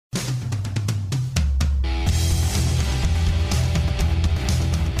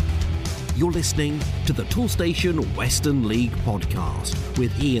You're listening to the Toolstation Western League podcast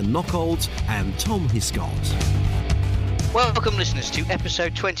with Ian Knockholds and Tom Hiscott. Welcome, listeners, to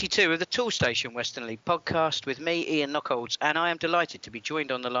episode 22 of the Toolstation Western League podcast with me, Ian Knockholds, and I am delighted to be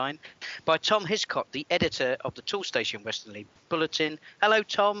joined on the line by Tom Hiscott, the editor of the Toolstation Western League Bulletin. Hello,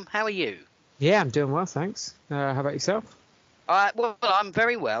 Tom. How are you? Yeah, I'm doing well, thanks. How about yourself? Well, I'm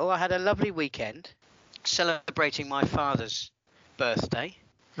very well. I had a lovely weekend celebrating my father's birthday.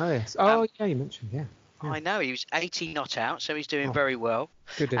 Oh, yes. Oh, yeah, you mentioned, yeah. I know. He was 80 not out, so he's doing very well.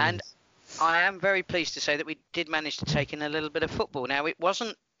 Good news. And I am very pleased to say that we did manage to take in a little bit of football. Now, it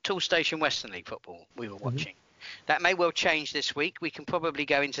wasn't Toolstation Western League football we were watching. That may well change this week. We can probably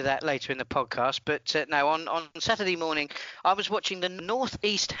go into that later in the podcast. But no, on Saturday morning, I was watching the North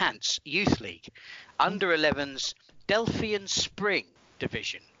East Hants Youth League Under-11s Delphian Spring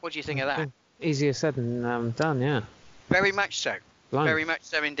Division. What do you think of that? Easier said than done, yeah. Very much so. Blimey. Very much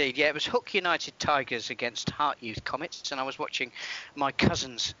so indeed. Yeah, it was Hook United Tigers against Hart Youth Comets, and I was watching my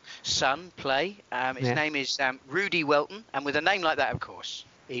cousin's son play. His name is Rudy Welton, and with a name like that, of course,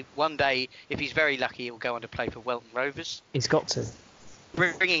 one day, if he's very lucky, he'll go on to play for Welton Rovers. He's got to.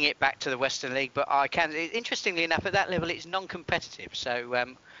 Bringing it back to the Western League, but interestingly enough, at that level, it's non-competitive,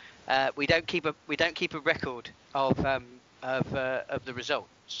 so we don't keep a record of the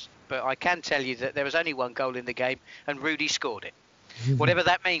results. But I can tell you that there was only one goal in the game, and Rudy scored it. Whatever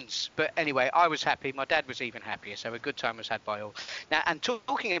that means. But anyway, I was happy. My dad was even happier. So a good time was had by all. Now, and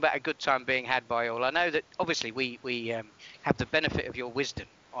talking about a good time being had by all, I know that obviously we have the benefit of your wisdom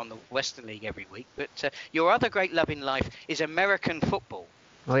on the Western League every week. But your other great love in life is American football.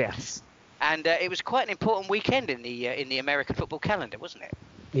 Oh, yes. And it was quite an important weekend in the American football calendar, wasn't it?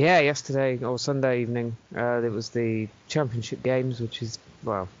 Yeah, yesterday or Sunday evening, there was the championship games, which is,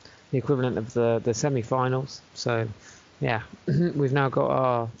 well, the equivalent of the semi-finals. So, yeah, we've now got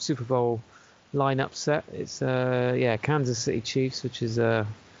our Super Bowl lineup set. It's Kansas City Chiefs, which is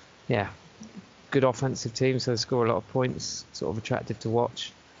good offensive team, so they score a lot of points, sort of attractive to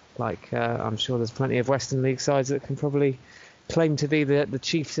watch. Like I'm sure there's plenty of Western League sides that can probably claim to be the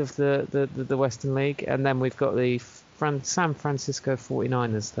Chiefs of the Western League. And then we've got the San Francisco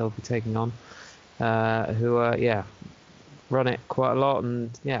 49ers they'll be taking on, who run it quite a lot, and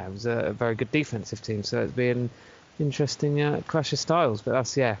it was a very good defensive team. So it's been interesting clash of styles, but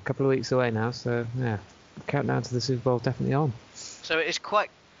that's a couple of weeks away now, so countdown to the Super Bowl definitely on. So it's quite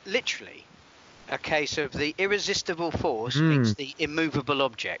literally a case of the irresistible force meets the immovable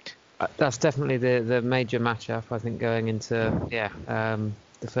object. That's definitely the major matchup, I think, going into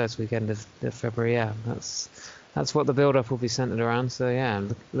the first weekend of February. That's what the build-up will be centered around. So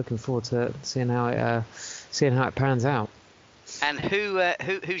I'm looking forward to seeing how it pans out. And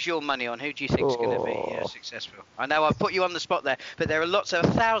who's your money on? Who do you think is going to be successful? I know I've put you on the spot there, but there are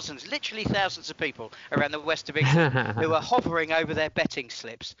literally thousands of people around the west of England who are hovering over their betting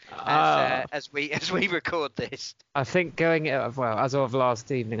slips as we record this. I think as of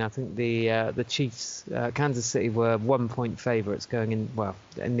last evening, I think the Chiefs, Kansas City, were 1 point favourites going in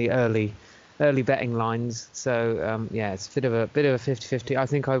the early betting lines. So it's a bit of a 50-50. I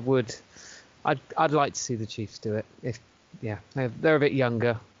think I'd like to see the Chiefs do it they're a bit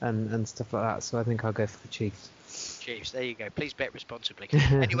younger and stuff like that, so I think I'll go for the Chiefs. Chiefs, there you go. Please bet responsibly.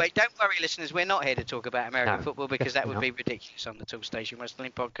 Anyway, don't worry, listeners, we're not here to talk about American football because that would be ridiculous on the Toolstation Western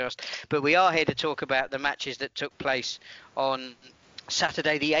League podcast, but we are here to talk about the matches that took place on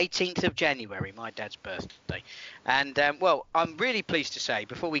Saturday the 18th of January, my dad's birthday. And I'm really pleased to say,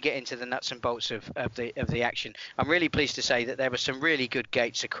 before we get into the nuts and bolts of the action, I'm really pleased to say that there were some really good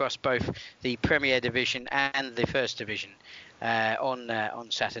gates across both the Premier Division and the First Division on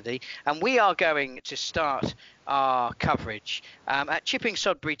Saturday. And we are going to start our coverage at Chipping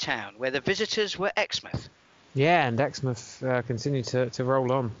Sodbury Town, where the visitors were Exmouth. Yeah, and Exmouth continue to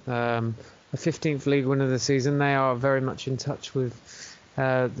roll on. The 15th league win of the season. They are very much in touch with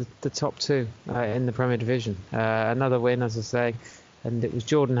the top two in the Premier Division. Another win, as I say, and it was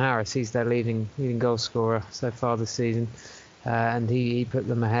Jordan Harris. He's their leading goal scorer so far this season, and he put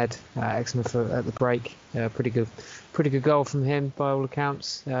them ahead. Exmouth at the break. Pretty good goal from him by all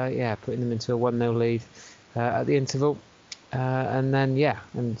accounts. Putting them into a 1-0 lead at the interval, and then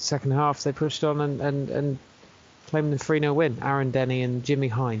in the second half they pushed on and claiming the 3-0 win. Aaron Denny and Jimmy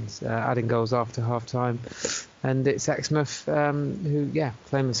Hines adding goals after half-time. And it's Exmouth who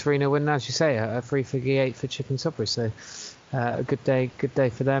claim the 3-0 win. As you say, a 3-58 for Chipping Sodbury. So a good day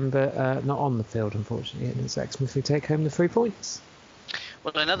for them, but not on the field, unfortunately. And it's Exmouth who take home the 3 points.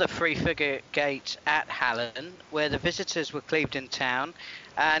 Well, another three-figure gate at Hallen, where the visitors were Clevedon Town.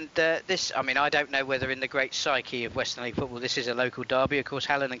 And this, I mean, I don't know whether in the great psyche of Western League football this is a local derby. Of course,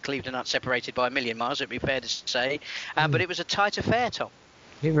 Hallen and Clevedon aren't separated by a million miles, it'd be fair to say. But it was a tight affair, Tom.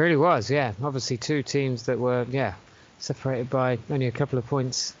 It really was, yeah. Obviously, two teams that were, separated by only a couple of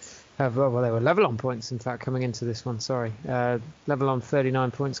points. Well, they were level on points, in fact, coming into this one, level on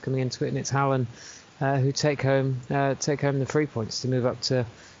 39 points coming into it, and it's Hallen who take home the 3 points to move up to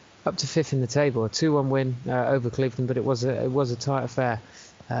fifth in the table. A 2-1 win over Clevedon, but it was a tight affair.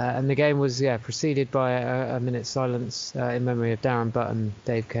 And the game was preceded by a minute's silence in memory of Darren Butt and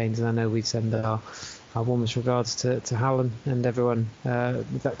Dave Keynes, and I know we send our warmest regards to Hallen and everyone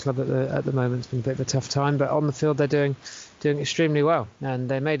with that club at the moment. It's been a bit of a tough time, but on the field they're doing extremely well, and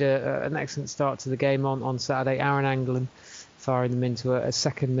they made an excellent start to the game on Saturday. Aaron Anglin firing them into a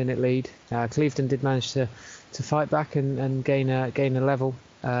second minute lead. Clevedon did manage to fight back and gain a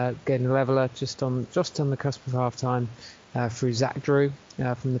leveler just on the cusp of half time through Zach Drew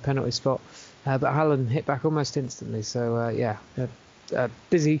from the penalty spot, but Hallen hit back almost instantly. So a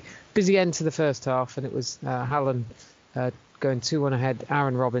busy end to the first half, and it was Hallen going 2-1 ahead,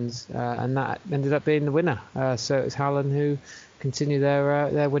 Aaron Robbins, and that ended up being the winner. So it's Hallen who continue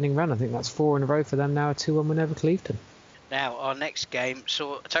their winning run. I think that's 4 in a row for them now, a 2-1 win over Clevedon. Now, our next game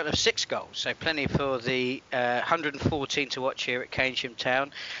saw a total of 6 goals, so plenty for the 114 to watch here at Keynsham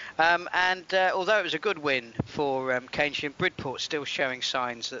Town. And although it was a good win for Keynsham, Bridport still showing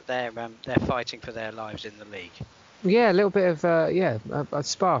signs that they're fighting for their lives in the league. Yeah, a little bit of a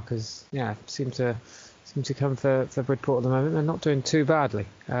spark has seemed to come for Bridport at the moment. They're not doing too badly,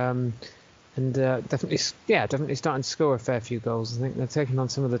 and definitely starting to score a fair few goals. I think they're taking on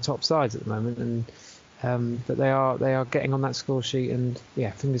some of the top sides at the moment, and but they are getting on that score sheet, and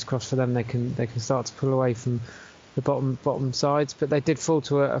fingers crossed for them. They can start to pull away from the bottom sides, but they did fall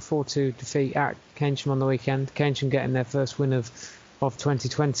to a 4-2 defeat at Keynsham on the weekend. Keynsham getting their first win of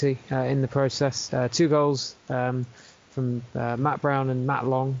 2020 in the process. 2 goals from Matt Brown and Matt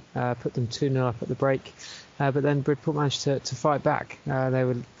Long put them 2-0 up at the break, but then Bridport managed to fight back. They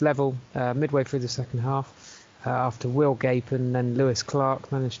were level midway through the second half after Will Gape and then Lewis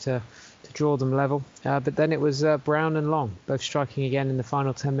Clark managed to draw them level, but then it was Brown and Long both striking again in the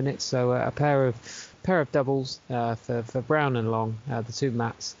final 10 minutes, so a pair of doubles for Brown and Long, the two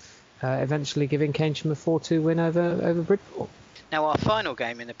Matts, eventually giving Keynsham a 4-2 win over Bridport. Now, our final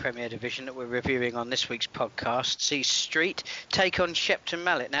game in the Premier Division that we're reviewing on this week's podcast sees Street take on Shepton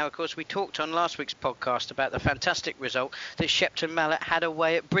Mallet. Now, of course, we talked on last week's podcast about the fantastic result that Shepton Mallet had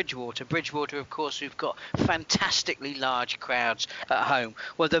away at Bridgewater. Bridgewater, of course, who've got fantastically large crowds at home.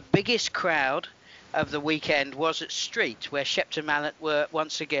 Well, the biggest crowd of the weekend was at Street, where Shepton Mallet were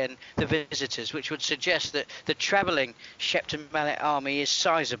once again the visitors, which would suggest that the travelling Shepton Mallet army is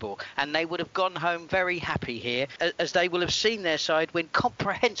sizable, and they would have gone home very happy here, as they will have seen their side win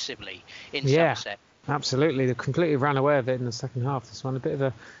comprehensively in Somerset. Absolutely, they completely ran away with it in the second half. This one, a bit of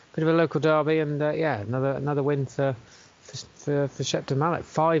a local derby, and another win for Shepton Mallet.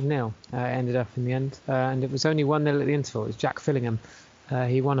 5-0 ended up in the end, and it was only 1-0 at the interval. It was Jack Fillingham.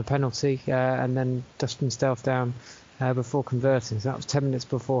 He won a penalty and then dusted himself down before converting. So that was 10 minutes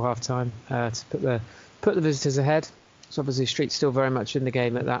before half time to put the visitors ahead. So obviously Street's still very much in the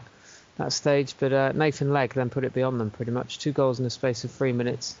game at that stage, but Nathan Legg then put it beyond them pretty much. 2 goals in the space of 3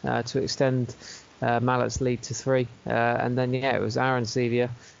 minutes to extend Mallet's lead to 3. And then it was Aaron Sevier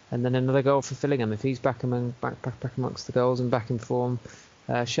and then another goal for Fillingham. If he's back amongst the goals and back in form,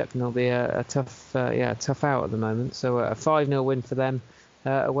 Shepton will be a tough out at the moment. So a 5-0 win for them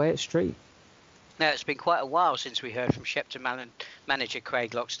away at Street. Now, it's been quite a while since we heard from Shepton manager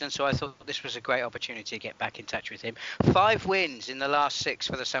Craig Loxton, so I thought this was a great opportunity to get back in touch with him. 5 wins in the last 6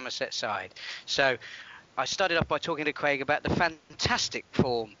 for the Somerset side. So I started off by talking to Craig about the fantastic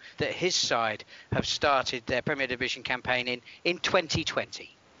form that his side have started their Premier Division campaign in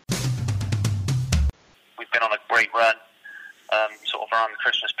 2020. We've been on a great run, sort of around the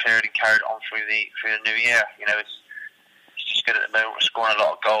Christmas period and carried on through the new year. It's just good at the moment. We're scoring a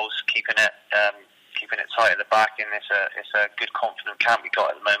lot of goals, keeping it tight at the back, and it's a good, confident camp we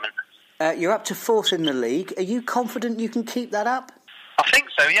got at the moment. You're up to 4th in the league. Are you confident you can keep that up? I think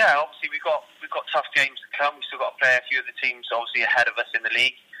so. Yeah. Obviously, we've got tough games to come. We've still got to play a few of the teams obviously ahead of us in the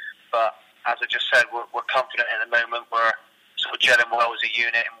league. But as I just said, we're confident at the moment. We're sort of gelling well as a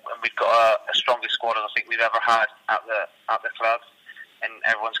unit, and we've got a stronger squad than I think we've ever had at the club. And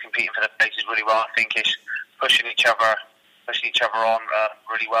everyone's competing for the places really well. I think it's pushing each other on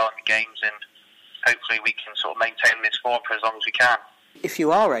really well in the games, and hopefully we can sort of maintain this form for as long as we can. If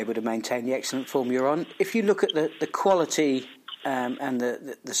you are able to maintain the excellent form you're on, if you look at the quality and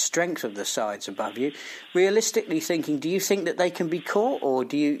the strength of the sides above you, realistically thinking, do you think that they can be caught, or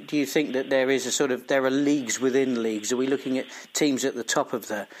do you think that there is there are leagues within leagues? Are we looking at teams at the top of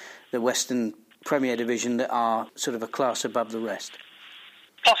the Western Premier Division that are sort of a class above the rest?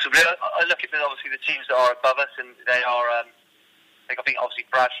 Possibly. I look at obviously the teams that are above us, and they are. I think obviously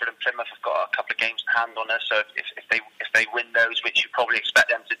Bradford and Plymouth have got a couple of games in hand on us. So if they win those, which you probably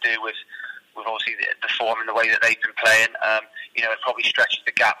expect them to do with obviously the form and the way that they've been playing, it probably stretches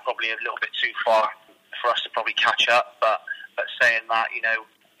the gap probably a little bit too far for us to probably catch up. But saying that, we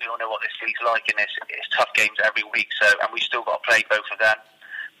all know what this league's like, and it's tough games every week. So and we still got to play both of them.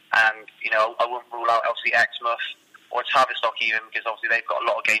 And I wouldn't rule out obviously Exmouth or Tavistock even, because obviously they've got a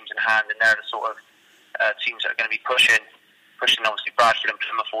lot of games in hand, and they're the sort of teams that are going to be pushing obviously Bradford and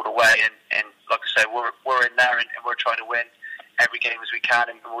Plymouth all the way, and like I say, we're in there and we're trying to win every game as we can,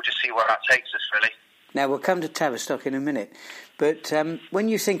 and we'll just see where that takes us, really. Now, we'll come to Tavistock in a minute, but when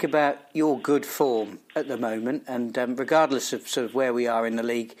you think about your good form at the moment, and regardless of sort of where we are in the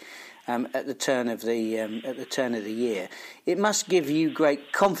league at the turn of the year, it must give you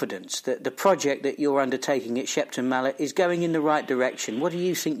great confidence that the project that you're undertaking at Shepton Mallet is going in the right direction. What do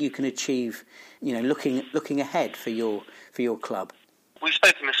you think you can achieve, looking ahead for your club? We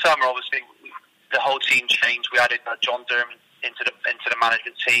spoke in the summer. Obviously, the whole team changed. We added John Durham into the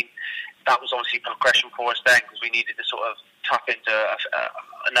management team. That was obviously progression for us then, because we needed to sort of tap into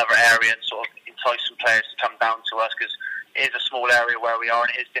another area and sort of entice some players to come down to us, because it is a small area where we are,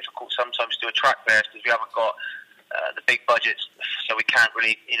 and it is difficult sometimes to attract players because we haven't got the big budgets, so we can't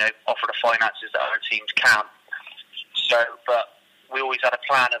really offer the finances that other teams can. So, but we always had a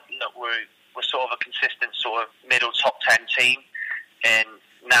plan of we're sort of a consistent sort of middle top 10 team, and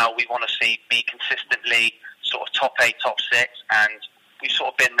now we want to be consistently sort of top 8, top 6, and we've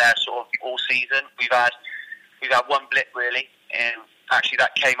sort of been there sort of all season. We've had one blip really, and actually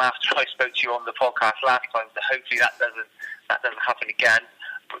that came after I spoke to you on the podcast last time. So hopefully that doesn't happen again.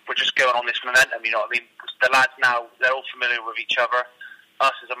 We're just going on this momentum, you know what I mean? The lads now, they're all familiar with each other.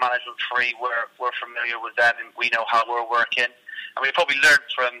 Us as a management tree, we're familiar with them, and we know how we're working. And we probably learned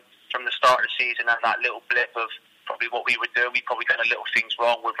from the start of the season and that little blip of probably what we were doing. We probably done a little things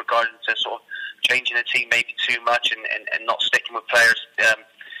wrong with regard to sort of changing the team maybe too much and not sticking with players,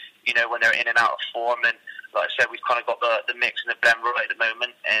 when they're in and out of form. And like I said, we've kind of got the mix and the blend right at the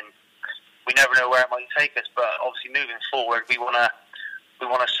moment, and we never know where it might take us. But obviously, moving forward, we want to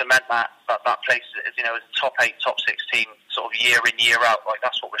cement that place as a top 8, top 6 team, sort of year in, year out. Like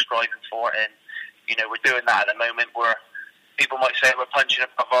that's what we're striving for, and we're doing that at the moment. People might say we're punching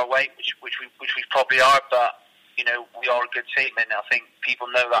above our weight, which we probably are, but we are a good team, and I think people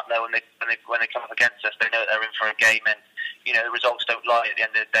know that now. When they come up against us, they know that they're in for a game, and the results don't lie. At the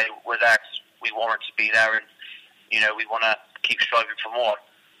end of the day, we're there because we warrant to be there, and we want to keep striving for more.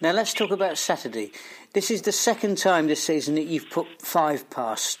 Now let's talk about Saturday. This is the second time this season that you've put 5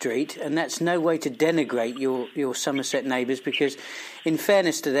 past Street, and that's no way to denigrate your Somerset neighbours, because in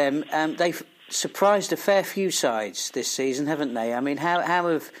fairness to them, they've surprised a fair few sides this season, haven't they? I mean,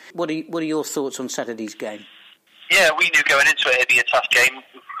 what are your thoughts on Saturday's game? Yeah, we knew going into it it'd be a tough game.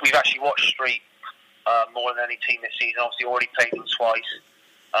 We've actually watched Street more than any team this season. Obviously, already played them twice,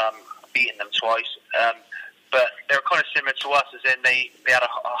 beaten them twice. But they're kind of similar to us, as in they had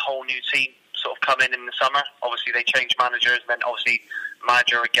a whole new team sort of come in the summer. Obviously, they changed managers, and then obviously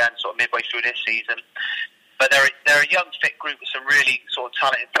manager again sort of midway through this season. But they're a young, fit group with some really sort of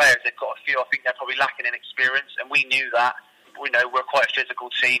talented players. They've got a few. I think they're probably lacking in experience, and we knew that. We're quite a physical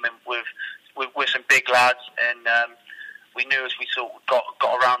team, and with some big lads, and we knew as we sort of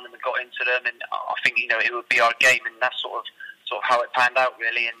got around them and got into them, and I think it would be our game, and that's sort of how it panned out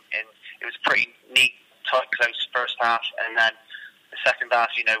really, and it was a pretty neat, tight, close first half, and then the second half,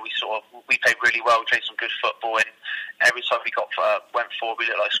 we played really well. We played some good football, and every time we went forward, we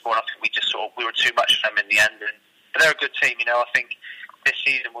looked like scoring. I think we were too much for them in the end, but they're a good team. I think this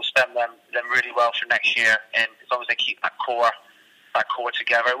season will stem them really well for next year, and as long as they keep that core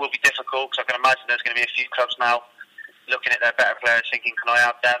together, it will be difficult, because I can imagine there's going to be a few clubs now looking at their better players, thinking, "Can I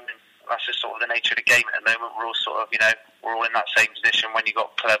have them?" And that's just sort of the nature of the game at the moment. We're all sort of, we're all in that same position when you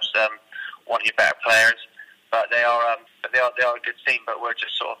got clubs wanting your better players. But they are a good team. But we're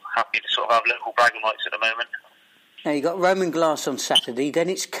just sort of happy to sort of have local bragging rights at the moment. Now you've got Roman Glass on Saturday, then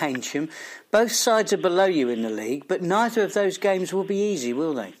it's Keynsham. Both sides are below you in the league, but neither of those games will be easy,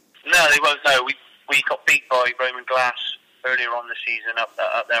 will they? No, they won't. No, we got beat by Roman Glass earlier on the season up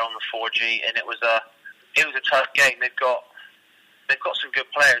there on the 4G, and it was a tough game. They've got some good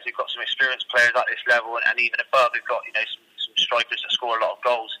players. They've got some experienced players at this level, and even above, they've got some strikers that score a lot of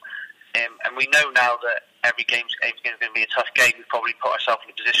goals. And we know now that every game's going to be a tough game. We probably put ourselves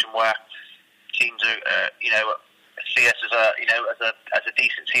in a position where teams are, see us as a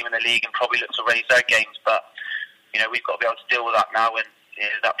decent team in the league and probably look to raise their games. But we've got to be able to deal with that now, and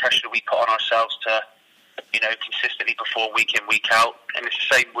that pressure that we put on ourselves to consistently perform week in, week out. And it's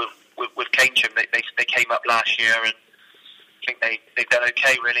the same with Keynsham. They came up last year, and I think they've done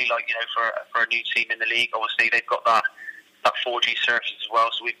okay, really. For a new team in the league, obviously they've got that 4G surface as well,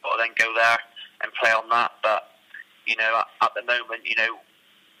 so we've got to then go there and play on that. But at the moment,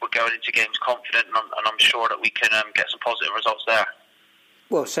 we're going into games confident, and I'm sure that we can get some positive results there.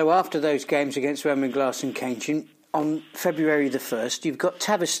 Well, so after those games against Roman Glass and Keynsham, on February the 1st, you've got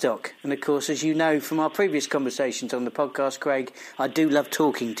Tavistock. And of course, as you know from our previous conversations on the podcast, Craig, I do love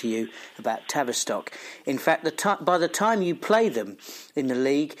talking to you about Tavistock. In fact, by the time you play them in the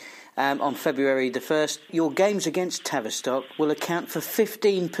league on February the 1st, your games against Tavistock will account for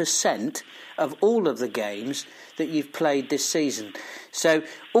 15% of all of the games that you've played this season. So,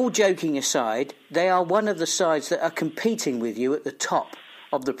 all joking aside, they are one of the sides that are competing with you at the top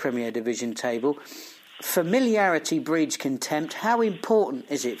of the Premier Division table. Familiarity breeds contempt. How important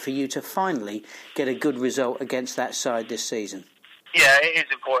is it for you to finally get a good result against that side this season? Yeah, it is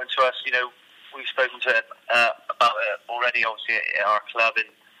important to us. We've spoken to about it already, obviously, at our club, and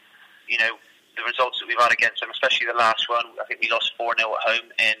the results that we've had against them, especially the last one. I think we lost 4-0 at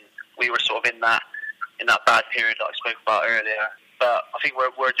home, and we were sort of in that bad period that I spoke about earlier. But I think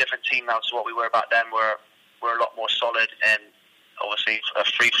we're a different team now to what we were back then. We're a lot more solid, and obviously a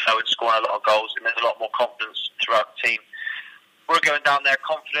free flow and scoring a lot of goals, and there's a lot more confidence throughout the team. We're going down there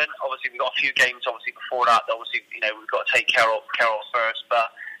confident. Obviously, we've got a few games before that. Obviously, we've got to take Carroll first,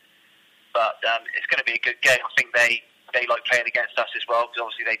 but it's going to be a good game. I think they like playing against us as well, because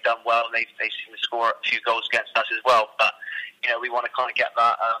obviously they've done well, and they seem to score a few goals against us as well. But we want to kind of get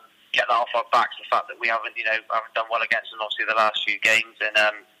that off our backs, the fact that we haven't done well against them obviously the last few games, and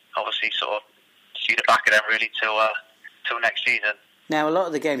obviously sort of see the back of them really till next season. Now, a lot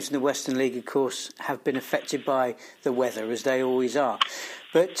of the games in the Western League, of course, have been affected by the weather, as they always are.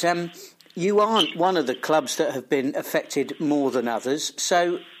 But you aren't one of the clubs that have been affected more than others.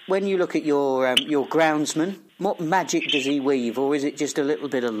 So when you look at your groundsman, what magic does he weave, or is it just a little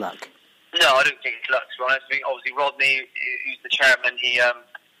bit of luck? No, I don't think it's luck, to be honest. I think obviously Rodney, who's the chairman,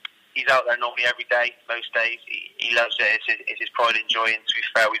 he's out there normally every day, most days. He loves it. It's his pride and joy, and to be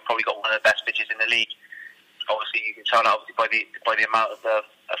fair, we've probably got one of the best pitches in the league. Obviously, you can tell that by the amount of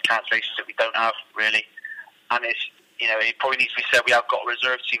cancellations that we don't have, really. And it's it probably needs to be said, we have got a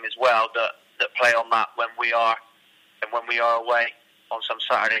reserve team as well that play on that when we are away on some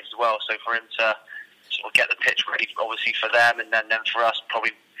Saturdays as well. So for him to sort of get the pitch ready, obviously for them, and then for us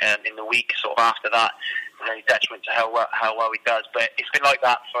probably in the week sort of after that, is any detriment to how well he does. But it's been like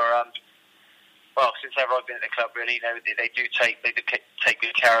that for since ever I've been at the club, really. They do take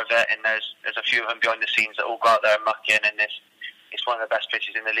good care of it, and there's a few of them behind the scenes that all go out there and muck in, and it's one of the best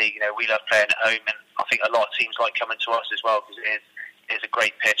pitches in the league. We love playing at home, and I think a lot of teams like coming to us as well, because it is a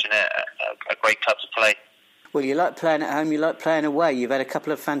great pitch and a great club to play. Well, you like playing at home, you like playing away. You've had a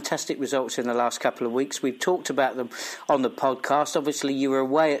couple of fantastic results in the last couple of weeks. We've talked about them on the podcast. Obviously, you were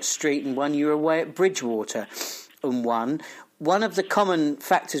away at Street and won. You were away at Bridgewater and won. One of the common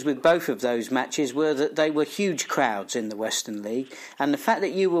factors with both of those matches were that they were huge crowds in the Western League, and the fact that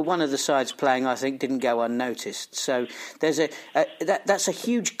you were one of the sides playing, I think, didn't go unnoticed. So there's that's a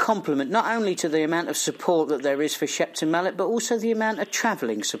huge compliment, not only to the amount of support that there is for Shepton Mallet, but also the amount of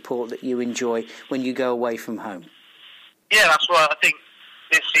travelling support that you enjoy when you go away from home. Yeah, that's right. I think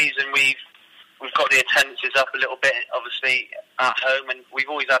this season we've got the attendances up a little bit, obviously, at home, and we've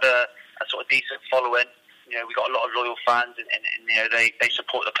always had a sort of decent following. We've got a lot of loyal fans, and they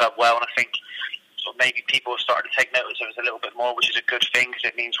support the club well, and I think sort of maybe people have started to take notice of us a little bit more, which is a good thing, because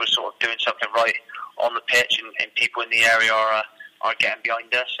it means we're sort of doing something right on the pitch, and people in the area are getting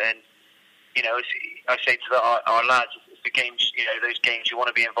behind us. And I say to our lads, it's the games, those games, you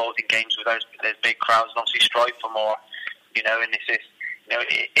want to be involved in games with those big crowds, and obviously strive for more. And this is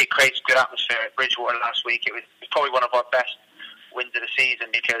it creates a good atmosphere. At Bridgewater last week, it was probably one of our best wins of the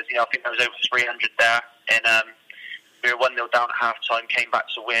season, because I think there was over 300 there, and we were 1-0 down at half time, came back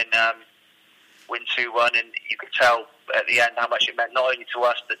to win 2-1, and you could tell at the end how much it meant, not only to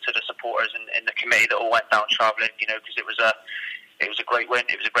us but to the supporters and the committee that all went down travelling, because it was a great win.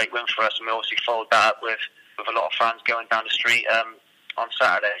 It was a great win for us, and we obviously followed that up with a lot of fans going down the street on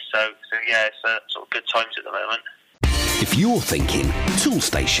Saturday. So yeah, it's sort of good times at the moment. If you're thinking,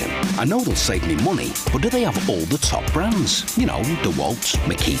 Toolstation, I know they'll save me money, but do they have all the top brands? DeWalt,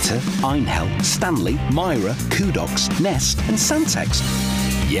 Makita, Einhell, Stanley, Myra, Kudox, Nest and Santex.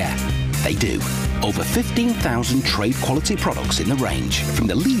 Yeah, They do. Over 15,000 trade quality products in the range from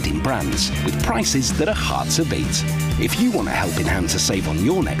the leading brands with prices that are hard to beat. If you want a helping hand to save on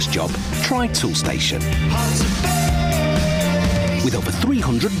your next job, try Toolstation. With over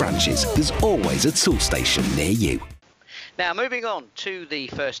 300 branches, there's always a Toolstation near you. Now, moving on to the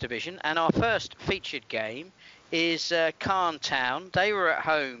First Division, and our first featured game is Calne Town. They were at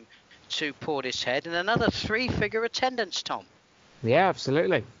home to Portishead, and another three-figure attendance, Tom. Yeah,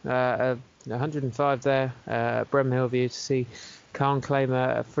 absolutely. 105 there at Bremhill View to see Calne claim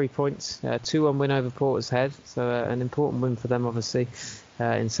 3 points. 2-1 win over Portishead, so an important win for them, obviously,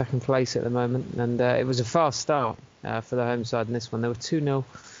 in second place at the moment. And it was a fast start for the home side in this one. They were 2-0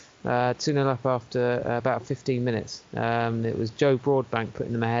 up after about 15 minutes. It was Joe Broadbank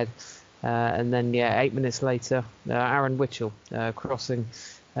putting them ahead. And then, 8 minutes later, Aaron Witchell crossing.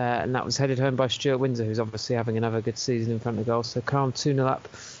 And that was headed home by Stuart Windsor, who's obviously having another good season in front of goal. So Calne 2-0 up.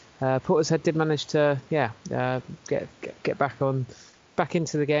 Portishead did manage to get back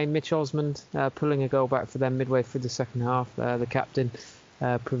into the game. Mitch Osmond pulling a goal back for them midway through the second half. The captain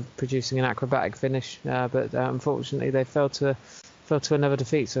producing an acrobatic finish, but unfortunately they fell to another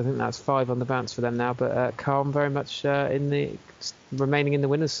defeat. So I think that's 5 on the bounce for them now. But Calne very much remaining in the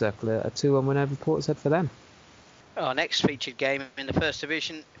winners' circle. A 2-1 win over Portishead for them. Our next featured game in the First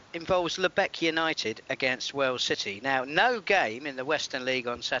Division involves Lebec United against Wells City. Now, no game in the Western League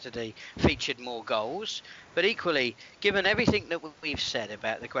on Saturday featured more goals, but equally, given everything that we've said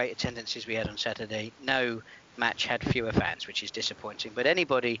about the great attendances we had on Saturday, no match had fewer fans, which is disappointing. But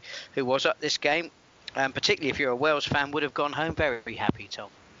anybody who was at this game, particularly if you're a Wells fan, would have gone home very happy, Tom.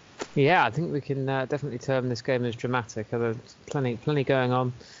 Yeah, I think we can definitely term this game as dramatic. There's plenty going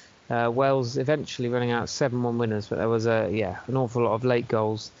on. Wells eventually running out 7-1 winners, but there was an awful lot of late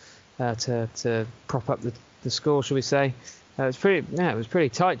goals to prop up the score, shall we say? It was pretty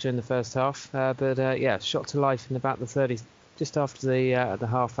tight during the first half, but shot to life in about the 30, just after the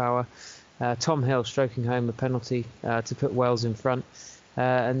half hour. Tom Hill stroking home a penalty to put Wells in front,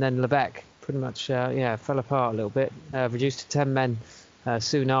 and then Lebec pretty much fell apart a little bit, reduced to 10 men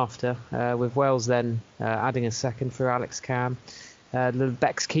soon after, with Wells then adding a second for Alex Cam.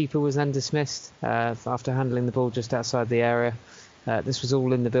 Lebec's keeper was then dismissed after handling the ball just outside the area. This was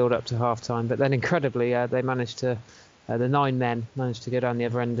all in the build-up to half-time, but then incredibly they managed to, the 9 men managed to go down the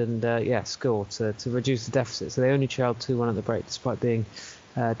other end and score to reduce the deficit. So they only trailed 2-1 at the break, despite being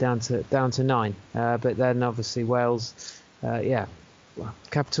down to 9. But then obviously Wales,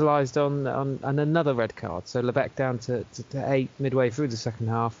 capitalised on another red card. So Lebec down to 8 midway through the second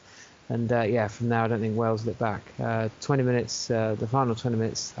half. And from there, I don't think Wales looked back. 20 minutes, the final 20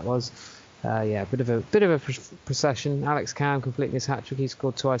 minutes, that was. A bit of a procession. Alex Cam completing his hat-trick. He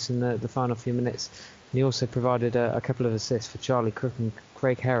scored twice in the final few minutes. And he also provided a couple of assists for Charlie Crook and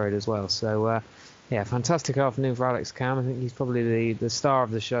Craig Herod as well. So, fantastic afternoon for Alex Cam. I think he's probably the star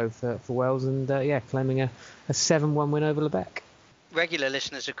of the show for Wales. And, claiming a 7-1 win over Lebec. Regular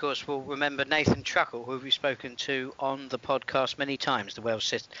listeners, of course, will remember Nathan Truckle, who we've spoken to on the podcast many times, the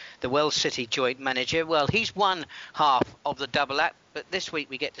Wells City joint manager. Well, he's one half of the double act, but this week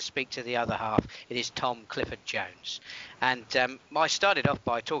we get to speak to the other half. It is Tom Clifford-Jones. And I started off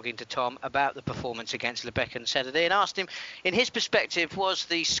by talking to Tom about the performance against Lebec on Saturday and asked him, in his perspective, was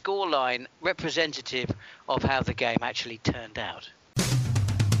the scoreline representative of how the game actually turned out? It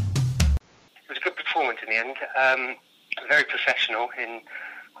was a good performance in the end. Very professional in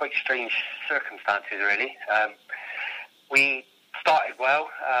quite strange circumstances, really. We started well.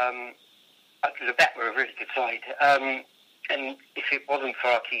 Lebec were a really good side. And if it wasn't for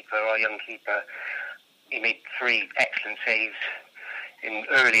our young keeper, he made 3 excellent saves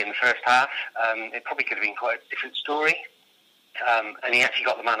early in the first half. It probably could have been quite a different story. And he actually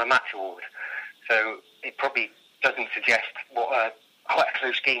got the Man of Match award. So it probably doesn't suggest quite a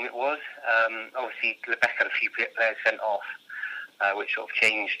close game it was. Obviously, Lebec had a few players sent off, which sort of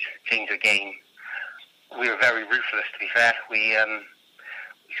changed the game. We were very ruthless, to be fair. We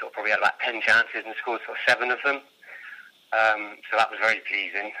sort of probably had about 10 chances and scored sort of 7 of them. So that was very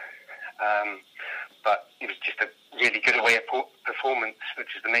pleasing. But it was just a really good away performance,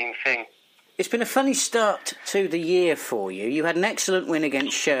 which is the main thing. It's been a funny start to the year for you. You had an excellent win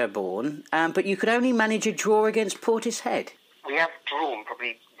against Sherborne, but you could only manage a draw against Portishead. We have drawn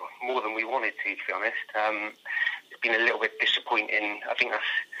probably more than we wanted to be honest. It's been a little bit disappointing. I think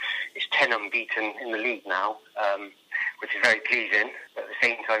it's 10 unbeaten in the league now, which is very pleasing. But at the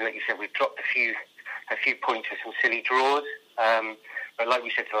same time, like you said, we've dropped a few points with some silly draws. But like we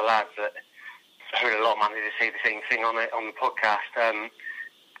said to the lads, that I heard a lot of managers say the same thing on the podcast.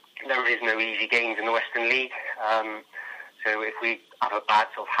 There is no easy games in the Western League. So if we have a bad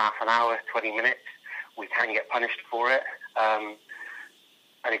sort of half an hour, 20 minutes, we can get punished for it. And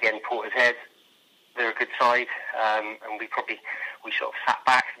again, Portishead, they're a good side, and we sort of sat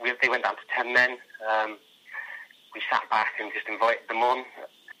back. They went down to 10 men. We sat back and just invited them on.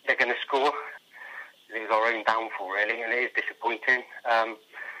 They're going to score. It was our own downfall, really, and it is disappointing.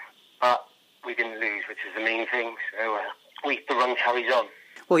 But we didn't lose, which is the main thing. So the run carries on.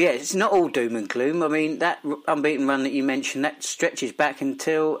 Well, yeah, it's not all doom and gloom. I mean, that unbeaten run that you mentioned, that stretches back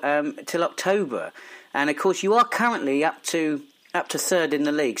until October. And, of course, you are currently up to third in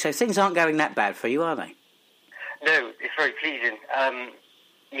the league. So things aren't going that bad for you, are they? No, it's very pleasing.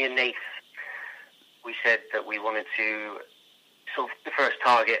 Me and Nath, we said that we wanted to... Sort of the first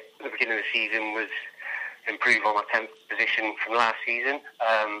target at the beginning of the season was improve on our 10th position from last season.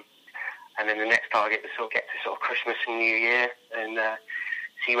 And then the next target was sort of get to sort of Christmas and New Year and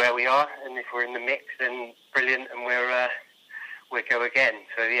see where we are. And if we're in the mix, then brilliant, and we'll go again.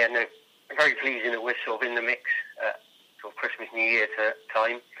 So, yeah, no, very pleasing that we're sort of in the mix at sort of Christmas, New Year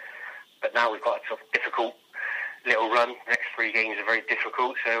time. But now we've got a sort of difficult little run. The next 3 games are very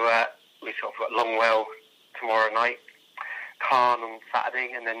difficult. So we've sort of got Longwell tomorrow night, Caen on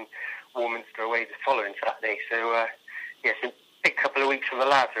Saturday, and then Warminster away the following Saturday. So, it's a big couple of weeks for the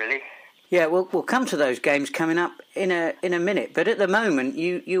lads, really. Yeah, we'll come to those games coming up in a minute. But at the moment,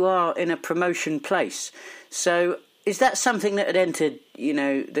 you are in a promotion place. So is that something that had entered,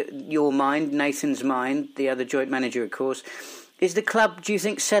 your mind, Nathan's mind, the other joint manager, of course? Is the club, do you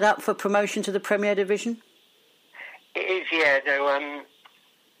think, set up for promotion to the Premier Division? It is, yeah. No,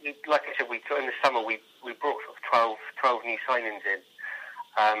 like I said, in the summer we brought sort of 12 new signings in,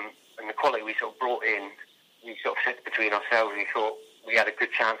 and the quality we sort of brought in, we sort of said between ourselves, we thought we had a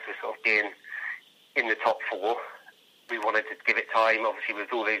good chance of sort of being in the top 4. We wanted to give it time. Obviously,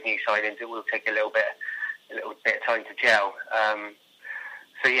 with all those new signings, it will take a little bit of time to gel.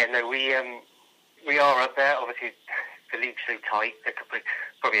 So yeah, no, we are up there. Obviously, the league's so tight. There could be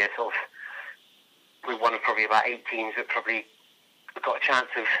probably we're one of probably about 8 teams that probably got a chance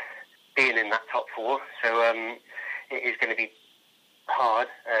of being in that top 4. So it is going to be hard,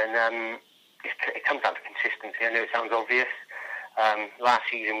 and it comes down to consistency. I know it sounds obvious. Last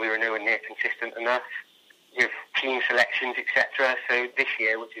season we were nowhere near consistent enough with team selections, etc. So this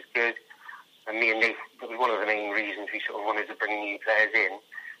year, which is good, and me and Nate, one of the main reasons we sort of wanted to bring new players in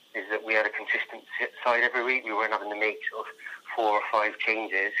is that we had a consistent side every week. We weren't having to make sort of 4 or 5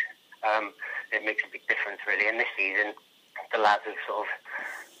 changes. It makes a big difference, really. And this season, the lads have sort of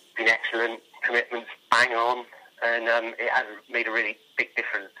been excellent, commitments bang on, and it has made a really big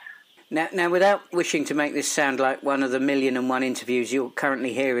difference. Now, without wishing to make this sound like one of the 1,000,001 interviews you're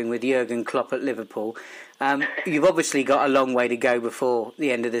currently hearing with Jurgen Klopp at Liverpool, you've obviously got a long way to go before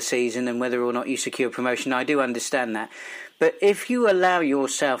the end of the season and whether or not you secure promotion. I do understand that. But if you allow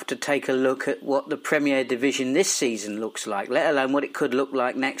yourself to take a look at what the Premier Division this season looks like, let alone what it could look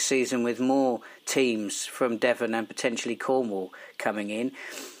like next season with more teams from Devon and potentially Cornwall coming in,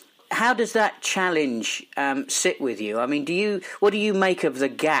 how does that challenge sit with you? I mean, what do you make of the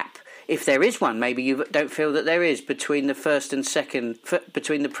gap? If there is one, maybe you don't feel that there is between the first and second,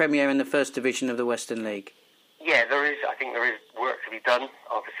 between the Premier and the First Division of the Western League. Yeah, there is. I think there is work to be done,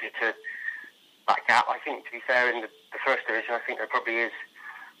 obviously, to that gap. I think, to be fair, in the First Division, I think there probably is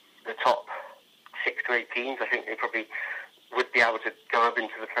the top 6 to 8 teams. I think they probably would be able to go up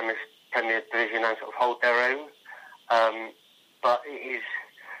into the Premier Division and sort of hold their own. But it is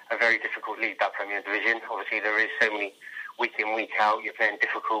a very difficult league, that Premier Division. Obviously, there is so many week in, week out. You're playing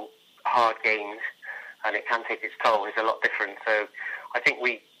difficult, hard games, and it can take its toll. It's a lot different. So I think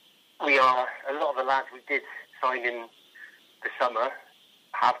we are, a lot of the lads we did sign in the summer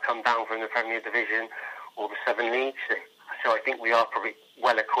have come down from the Premier Division or the Southern League. So I think we are probably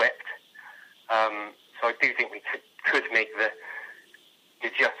well equipped. So I do think we could make the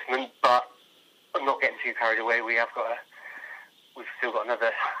adjustment, but I'm not getting too carried away. We've still got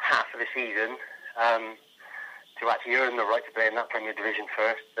another half of the season to actually earn the right to play in that Premier Division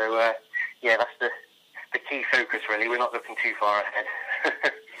first. So, that's the key focus, really. We're not looking too far ahead.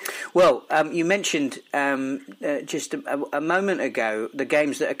 Well, you mentioned just a moment ago the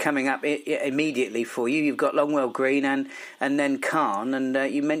games that are coming up immediately for you. You've got Longwell Green and then Caen,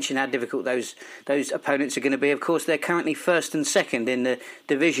 and you mentioned how difficult those opponents are going to be. Of course, they're currently first and second in the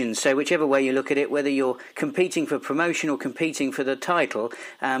division, so whichever way you look at it, whether you're competing for promotion or competing for the title,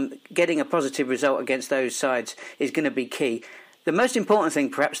 getting a positive result against those sides is going to be key. The most important thing,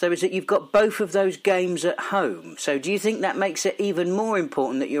 perhaps, though, is that you've got both of those games at home. So do you think that makes it even more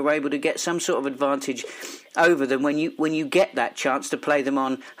important that you're able to get some sort of advantage over them when you get that chance to play them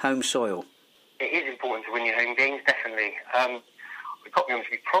on home soil? it is important to win your home games, definitely. We've got to be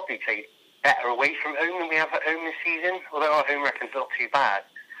honest, we've probably played better away from home than we have at home this season. Although our home record's not too bad,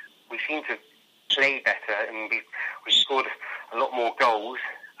 we seem to play better, and we scored a lot more goals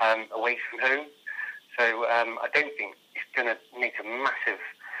away from home. So I don't think it's going to make a massive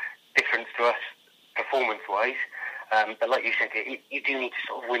difference to us performance-wise. But like you said, you do need to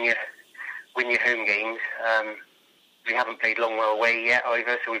sort of win your home games. We haven't played Longwell away yet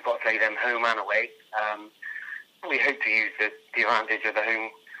either, so we've got to play them home and away. We hope to use the advantage of the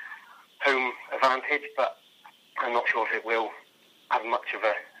home advantage, but I'm not sure if it will have much of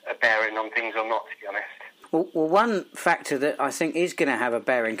a bearing on things or not, to be honest. Well, one factor that I think is going to have a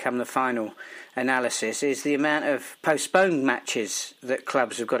bearing come the final analysis is the amount of postponed matches that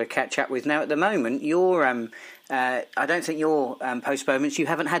clubs have got to catch up with. Now, at the moment, I don't think your postponements, you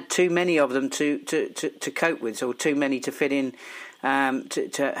haven't had too many of them to cope with, or too many to fit in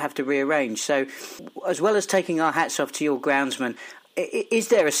to have to rearrange. So, as well as taking our hats off to your groundsman, is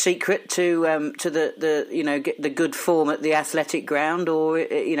there a secret to the good form at the Athletic Ground, or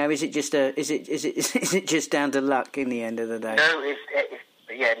is it just is it just down to luck in the end of the day? No, it's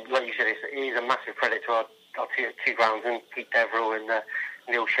like you said, it is a massive credit to our two groundsmen, Pete Deverill and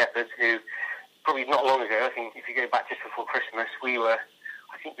Neil Shepherd, who probably not long ago, I think if you go back just before Christmas, we were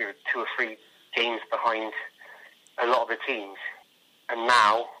 2 or 3 games behind a lot of the teams, and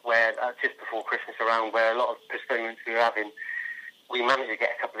now where just before Christmas around, where a lot of postponements we were having, we managed to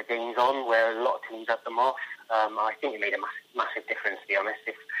get a couple of games on where a lot of teams had them off. I think it made a massive difference, to be honest.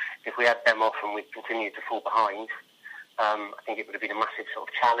 If we had them off and we continued to fall behind, I think it would have been a massive sort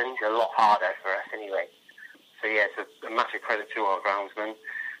of challenge, a lot harder for us anyway. So yeah, it's a massive credit to our groundsmen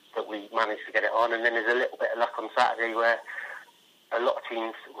that we managed to get it on. And then there's a little bit of luck on Saturday where a lot of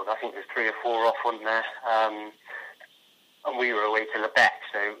teams, well, I think there's 3 or 4 off, wasn't there? And we were away to Lebec,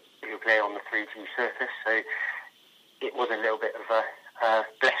 so we were playing on the 3G surface, so it was a little bit of a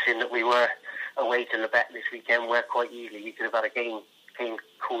blessing that we were away to Lebec this weekend, where quite easily we could have had a game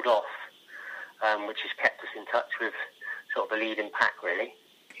called off, which has kept us in touch with sort of the leading pack, really.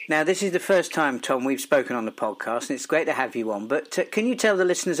 Now, this is the first time, Tom, we've spoken on the podcast, and it's great to have you on, but can you tell the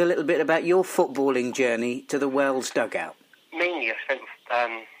listeners a little bit about your footballing journey to the Wells dugout? Mainly, I spent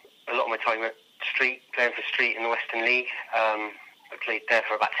a lot of my time at Street, playing for Street in the Western League. I played there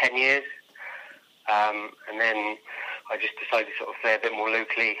for about 10 years. And then I just decided to sort of play a bit more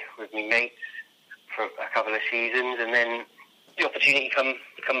locally with my mates for a couple of seasons, and then the opportunity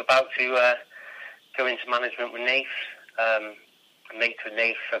come about to go into management with Nath. I'm mates with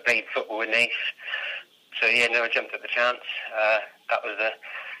Nath. I played football with Nath. So yeah, no, I jumped at the chance. That was the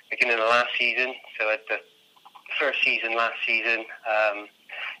beginning of last season. So I had the first season last season.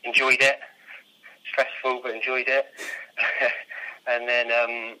 Enjoyed it. Stressful, but enjoyed it. And then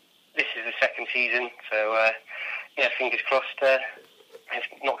this is the second season, so yeah, fingers crossed it's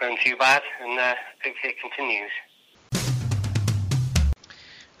not going too bad, and hopefully it continues.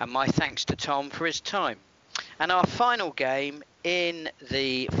 And my thanks to Tom for his time. And our final game in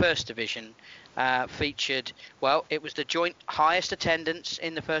the First Division featured, well, it was the joint highest attendance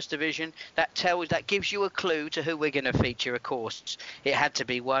in the First Division. That gives you a clue to who we're going to feature. Of course, it had to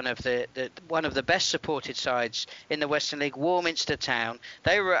be one of the best supported sides in the Western League, Warminster Town.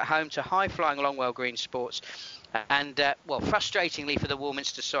 They were at home to high-flying Longwell Green Sports, and frustratingly for the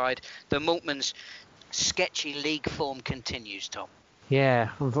Warminster side, the Maltmans' sketchy league form continues. Tom. Yeah,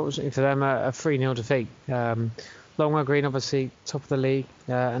 unfortunately for them, a 3-0 defeat. Longwell Green, obviously, top of the league,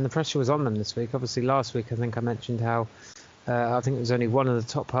 and the pressure was on them this week. Obviously, last week, I think I mentioned how I think it was only one of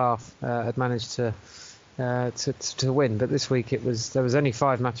the top half had managed to win. But this week, there was only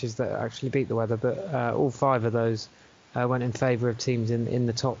 5 matches that actually beat the Weather, but all 5 of those went in favour of teams in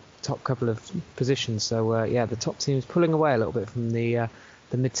the top couple of positions. So, the top team is pulling away a little bit from the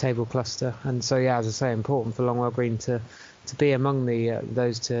mid-table cluster. And so, as I say, important for Longwell Green to be among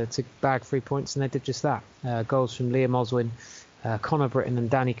those to bag 3 points, and they did just that. Goals from Liam Oswin, Connor Britton and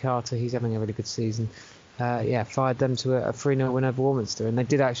Danny Carter. He's having a really good season. Fired them to a 3-0 win over Warminster, and they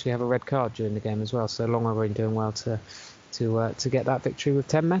did actually have a red card during the game as well. So Longwell Green doing well to get that victory with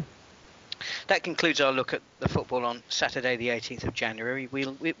 10 men. That concludes our look at the football on Saturday, the 18th of January.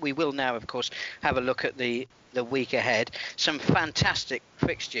 We will now, of course, have a look at the week ahead. Some fantastic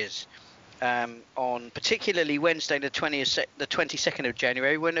fixtures. On particularly Wednesday the 22nd of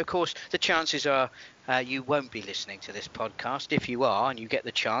January, when of course the chances are you won't be listening to this podcast. If you are, and you get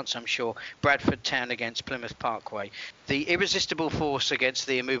the chance, I'm sure Bradford Town against Plymouth Parkway. The irresistible force against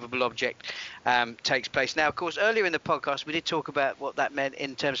the immovable object takes place. Now, of course, earlier in the podcast, we did talk about what that meant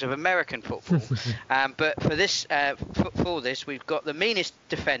in terms of American football. But for this, we've got the meanest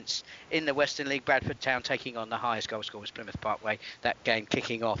defence in the Western League, Bradford Town, taking on the highest goal scorers, Plymouth Parkway. That game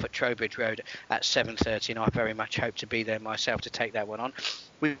kicking off at Trowbridge Road at 7:30, and I very much hope to be there myself to take that one on.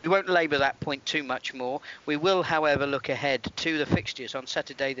 We won't labour that point too much more. We will, however, look ahead to the fixtures on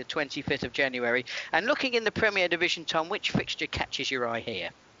Saturday, the 25th of January. And looking in the Premier Division, Tom, which fixture catches your eye here?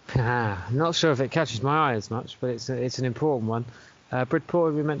 I'm not sure if it catches my eye as much, but it's an important one.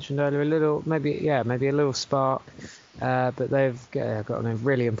 Bridport, we mentioned earlier, maybe a little spark, but they've got a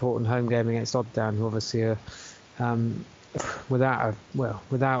really important home game against Odddown, who obviously are without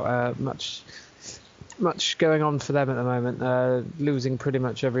much going on for them at the moment, losing pretty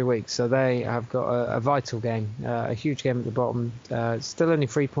much every week. So they have got a vital game, a huge game at the bottom. Still only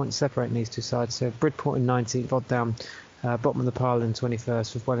 3 points separating these two sides. So Bridport in 19th, Odddown bottom of the pile in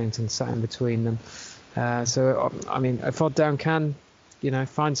 21st, with Wellington sat in between them. So I mean, if Odddown can,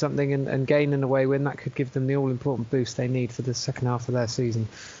 find something and gain an away win, that could give them the all-important boost they need for the second half of their season.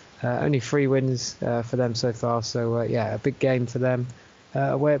 Only 3 wins for them so far. So a big game for them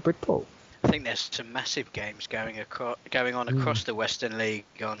away at Bridport. I think there's some massive games going on across the Western League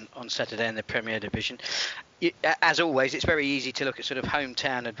on Saturday in the Premier Division. As always, it's very easy to look at sort of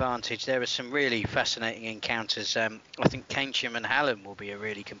hometown advantage. There are some really fascinating encounters. I think Keynsham and Hallam will be a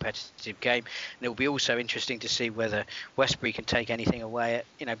really competitive game, and it will be also interesting to see whether Westbury can take anything away at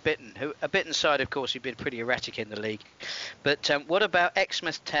Bitton. A Bitton side, of course, who've been pretty erratic in the league. But what about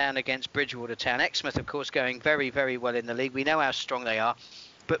Exmouth Town against Bridgewater Town? Exmouth, of course, going very, very well in the league. We know how strong they are.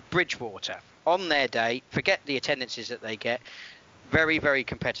 But Bridgewater, on their day, forget the attendances that they get, very, very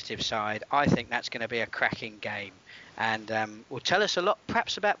competitive side. I think that's going to be a cracking game, and will tell us a lot,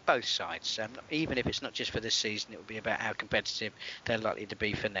 perhaps, about both sides. Even if it's not just for this season, it will be about how competitive they're likely to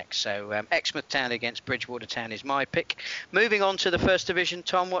be for next. So Exmouth Town against Bridgewater Town is my pick. Moving on to the First Division,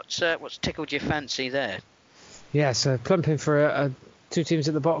 Tom, what's tickled your fancy there? Yeah, so plumping for two teams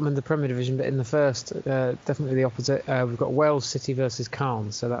at the bottom in the Premier Division, but in the first, definitely the opposite. We've got Wells City versus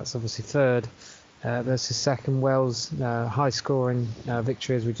Calne, so that's obviously third versus second. Wells, high-scoring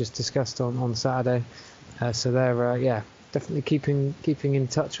victory, as we just discussed on Saturday. So they're definitely keeping in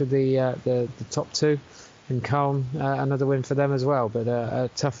touch with the top two. And Calne, another win for them as well, but a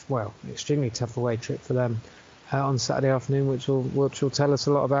extremely tough away trip for them on Saturday afternoon, which will tell us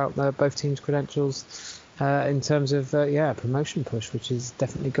a lot about both teams' credentials. In terms of promotion push, which is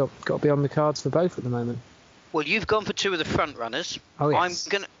definitely got to be on the cards for both at the moment. Well, you've gone for two of the front runners. Oh, yes.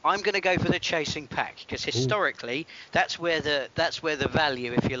 I'm gonna go for the chasing pack, because historically that's where the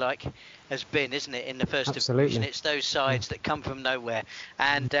value, if you like, has been, isn't it, in the First Division? It's those sides that come from nowhere,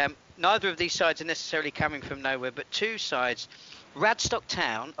 and neither of these sides are necessarily coming from nowhere, but two sides. Radstock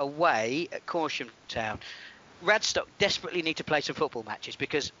Town away at Corsham Town. Radstock desperately need to play some football matches,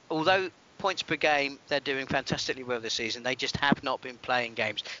 because although points per game, they're doing fantastically well this season, they just have not been playing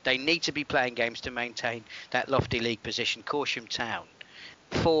games. They need to be playing games to maintain that lofty league position. Corsham Town,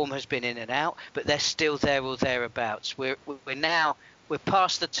 form has been in and out, but they're still there or thereabouts. We're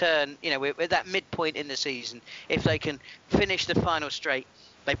past the turn, we're at that midpoint in the season. If they can finish the final straight,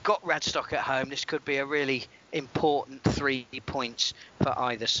 they've got Radstock at home. This could be a really important 3 points for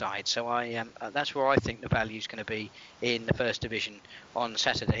either side. So that's where I think the value is going to be in the First Division on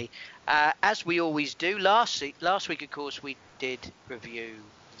Saturday. As we always do, last week, of course, we did review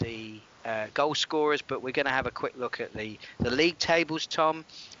the goal scorers, but we're going to have a quick look at the league tables, Tom,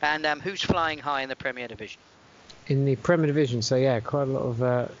 and who's flying high in the Premier Division. In the Premier Division, so quite a lot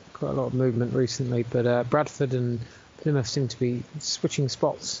of movement recently, but Bradford and Plymouth seem to be switching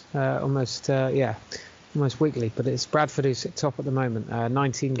spots almost weekly, but it's Bradford who's at top at the moment.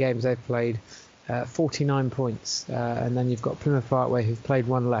 19 games they've played, 49 points, and then you've got Plymouth Parkway who've played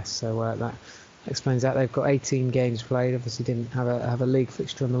one less, so that explains that. They've got 18 games played, obviously didn't have a league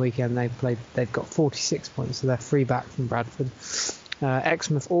fixture on the weekend. They've got 46 points, so they're 3 back from Bradford.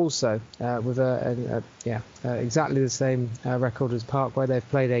 Exmouth also with exactly the same record as Parkway. They've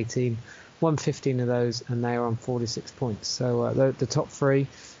played 18, won 15 of those, and they are on 46 points. So the top 3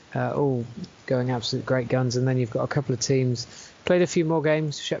 all going absolute great guns, and then you've got a couple of teams played a few more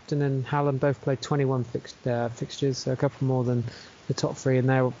games. Shepton and Hallam both played 21 fixtures, so a couple more than the top 3, and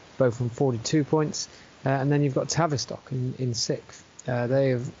they're both on 42 points. And then you've got Tavistock in 6th. They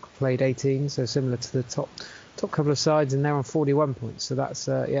have played 18, so similar to the top couple of sides, and they're on 41 points. So that's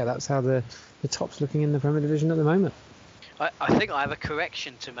how the top's looking in the Premier Division at the moment. I think I have a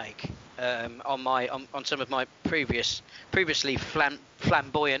correction to make on some of my previously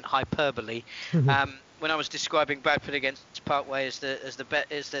flamboyant hyperbole. When I was describing Bradford against Parkway as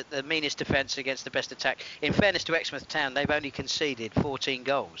the meanest defence against the best attack, in fairness to Exmouth Town, they've only conceded 14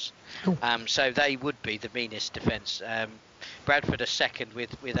 goals, so they would be the meanest defence. Bradford are second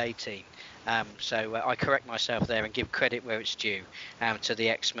with 18. So I correct myself there and give credit where it's due to the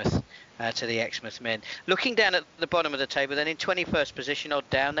Exmouth men. Looking down at the bottom of the table, then in 21st position, Odd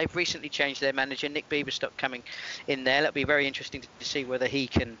Down. They've recently changed their manager, Nick Bieberstock, coming in there. That'll be very interesting to see whether he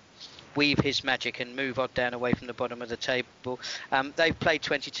can weave his magic and move Odd Down away from the bottom of the table. They've played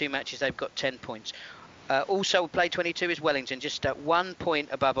 22 matches. They've got 10 points. Also played 22 is Wellington, just at 1 point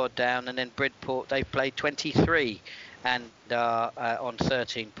above Odd Down, and then Bridport, they've played 23 and on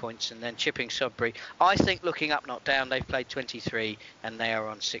 13 points, and then Chipping Sodbury, I think, looking up not down, they've played 23 and they are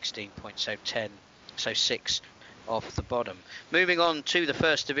on 16 points, so 6 off the bottom. Moving on to the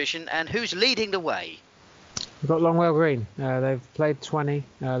First Division, and who's leading the way? We've got Longwell Green. They've played 20,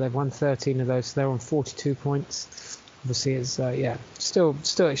 they've won 13 of those, so they're on 42 points. Obviously it's still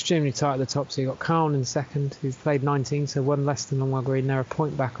extremely tight at the top, so you've got Carlton in second, who've played 19, so one less than Longwell Green. They're a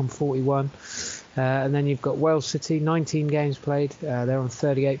point back on 41. And then you've got Wales City, 19 games played. They're on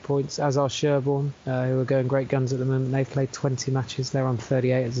 38 points, as are Sherborne, who are going great guns at the moment. They've played 20 matches. They're on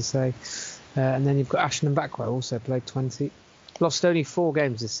 38, as I say. And then you've got Ashton and Backwell, also played 20. Lost only 4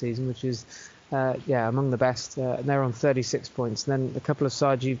 games this season, which is, among the best. And they're on 36 points. And then a couple of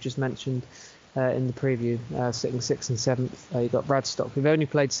sides you've just mentioned in the preview, sitting 6th and 7th. You've got Bradstock, who've only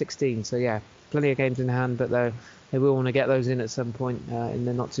played 16. So, plenty of games in hand, but they will want to get those in at some point in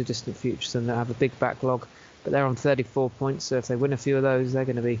the not too distant future, so they'll have a big backlog. But they're on 34 points, so if they win a few of those, they're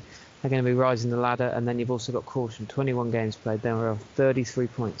going to be rising the ladder. And then you've also got Caution, 21 games played, they're on 33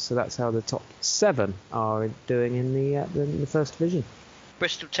 points. So that's how the top 7 are doing in the First Division.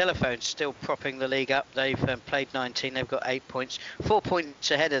 Bristol Telephone's still propping the league up. They've played 19. They've got 8 points. 4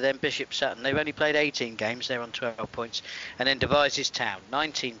 points ahead of them, Bishop Sutton. They've only played 18 games. They're on 12 points. And then Devizes Town,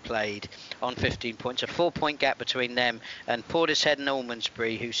 19 played on 15 points. A 4-point gap between them and Portishead and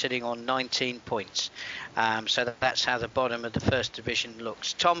Almondsbury, who's sitting on 19 points. So that's how the bottom of the First Division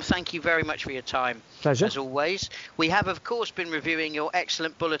looks. Tom, thank you very much for your time. Pleasure. As always. We have, of course, been reviewing your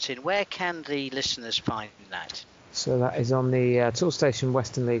excellent bulletin. Where can the listeners find that? So that is on the Toolstation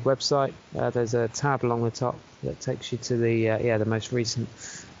Western League website. There's a tab along the top that takes you to the most recent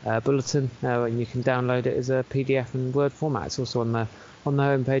bulletin, and you can download it as a PDF and Word format. It's also on the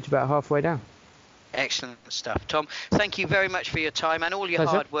homepage about halfway down. Excellent stuff, Tom. Thank you very much for your time and all your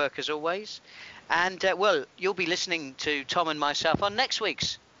Pleasure. hard work as always. And you'll be listening to Tom and myself on next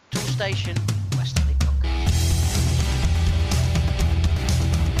week's Toolstation